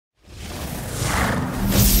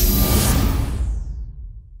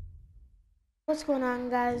What's going on,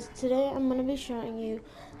 guys? Today I'm going to be showing you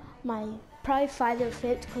my probably 5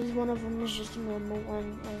 outfits because one of them is just a normal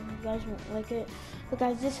one and you guys won't like it. But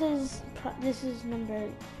guys, this is number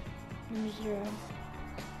 0.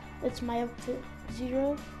 It's my outfit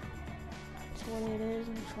 0. That's what it is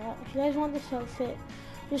in short. If you guys want this outfit,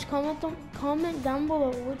 just comment down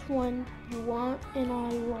below which one you want and I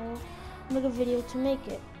will make a video to make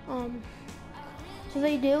it. So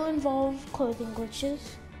they do involve clothing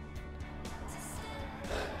glitches.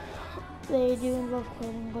 This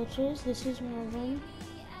is one of them.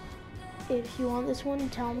 If you want this one,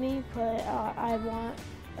 tell me, but I want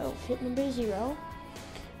outfit number 0.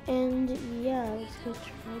 And yeah, let's get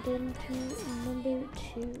right into number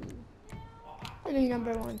 1. Let me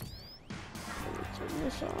turn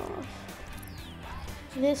this off.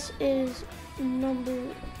 This is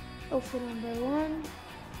outfit number 1.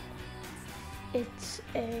 It's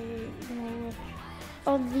a,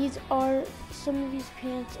 some of these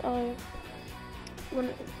pants are,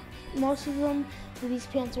 most of them, these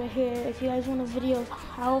pants right here. If you guys want a video of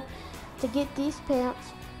how to get these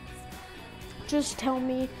pants, just tell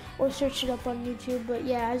me or search it up on YouTube. But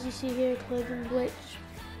yeah, as you see here, clothing glitch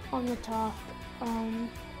on the top.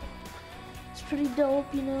 It's pretty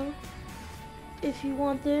dope, you know. If you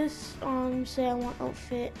want this, say I want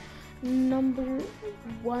outfit number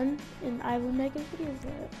 1, and I will make a video for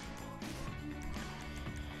it.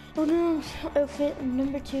 Oh no, outfit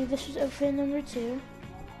number 2. This is outfit number 2.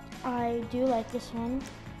 I do like this one.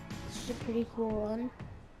 This is a pretty cool one.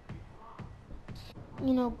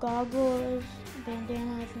 You know, goggles,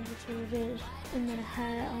 bandana, I think that's what it is, and then a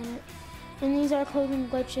hat on it. And these are clothing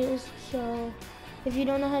glitches, so if you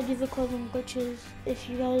don't know how to do the clothing glitches, if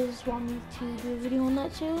you guys want me to do a video on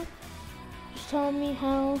that too, just tell me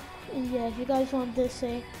how. And yeah, if you guys want this,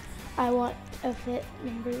 say I want outfit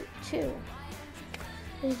number 2.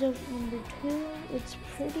 This is outfit number 2. It's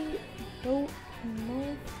pretty dope, you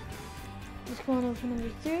know. Let's go on outfit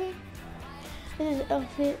number 3. This is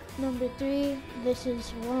outfit number 3. This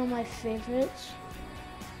is one of my favorites.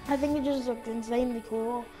 I think it just looked insanely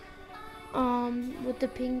cool. With the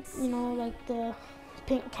pink, you know, like the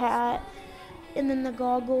pink cat, and then the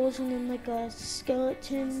goggles, and then like a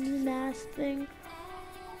skeleton mask thing.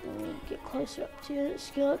 Let me get closer up to it.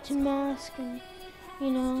 Skeleton mask, and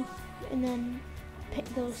you know, and then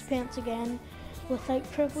those pants again with like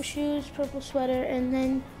purple shoes, purple sweater, and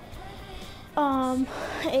then a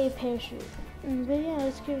parachute. But yeah,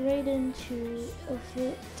 let's get right into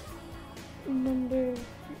outfit number,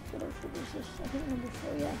 what outfit is this? I think number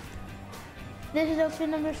 4, yeah. This is outfit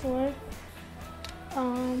number 4.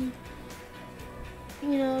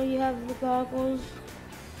 You know, you have the goggles,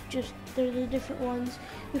 just they're the different ones.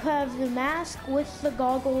 You have the mask with the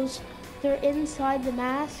goggles. They're inside the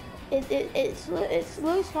mask. It's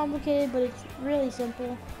really complicated, but it's really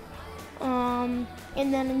simple. And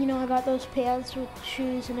then, you know, I got those pants with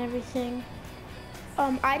shoes and everything.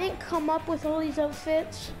 I didn't come up with all these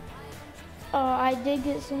outfits. I did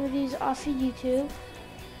get some of these off of YouTube.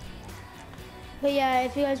 But yeah,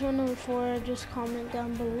 if you guys want number 4, just comment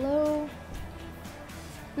down below.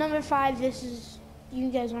 Number 5, this is, you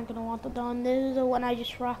guys aren't gonna want that on. This is the one I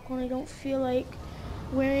just rock when I don't feel like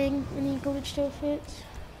wearing any glitched outfits.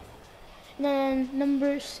 And then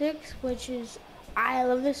number 6, which is, I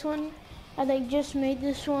love this one. I like just made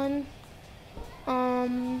this one.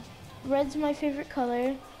 Red's my favorite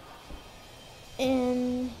color.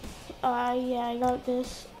 And yeah, I got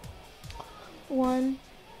this one.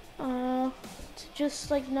 Just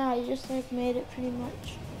like now, I just like made it pretty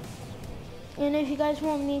much. And if you guys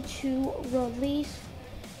want me to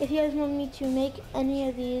make any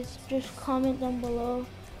of these, just comment down below.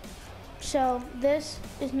 So this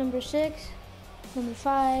is number 6, number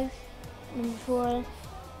 5, number 4,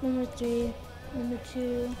 number 3, number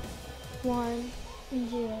 2, 1, and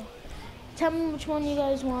 0. Tell me which one you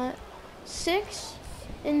guys want. 6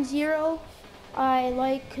 and 0 I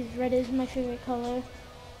like because red is my favorite color.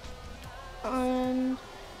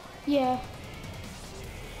 Yeah,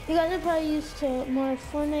 you guys are probably used to more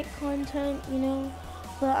Fortnite content, you know,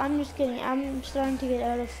 but I'm just kidding. I'm starting to get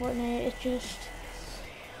out of Fortnite. It's just,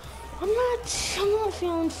 I'm not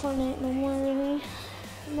feeling Fortnite no more, really.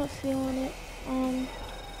 I'm not feeling it.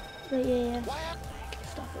 But yeah,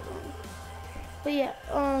 stop it, man. But yeah,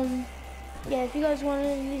 yeah, if you guys want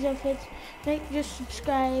any of these outfits, just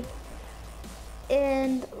subscribe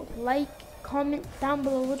and like, comment down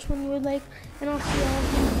below which one you would like, and I'll see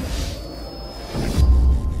y'all.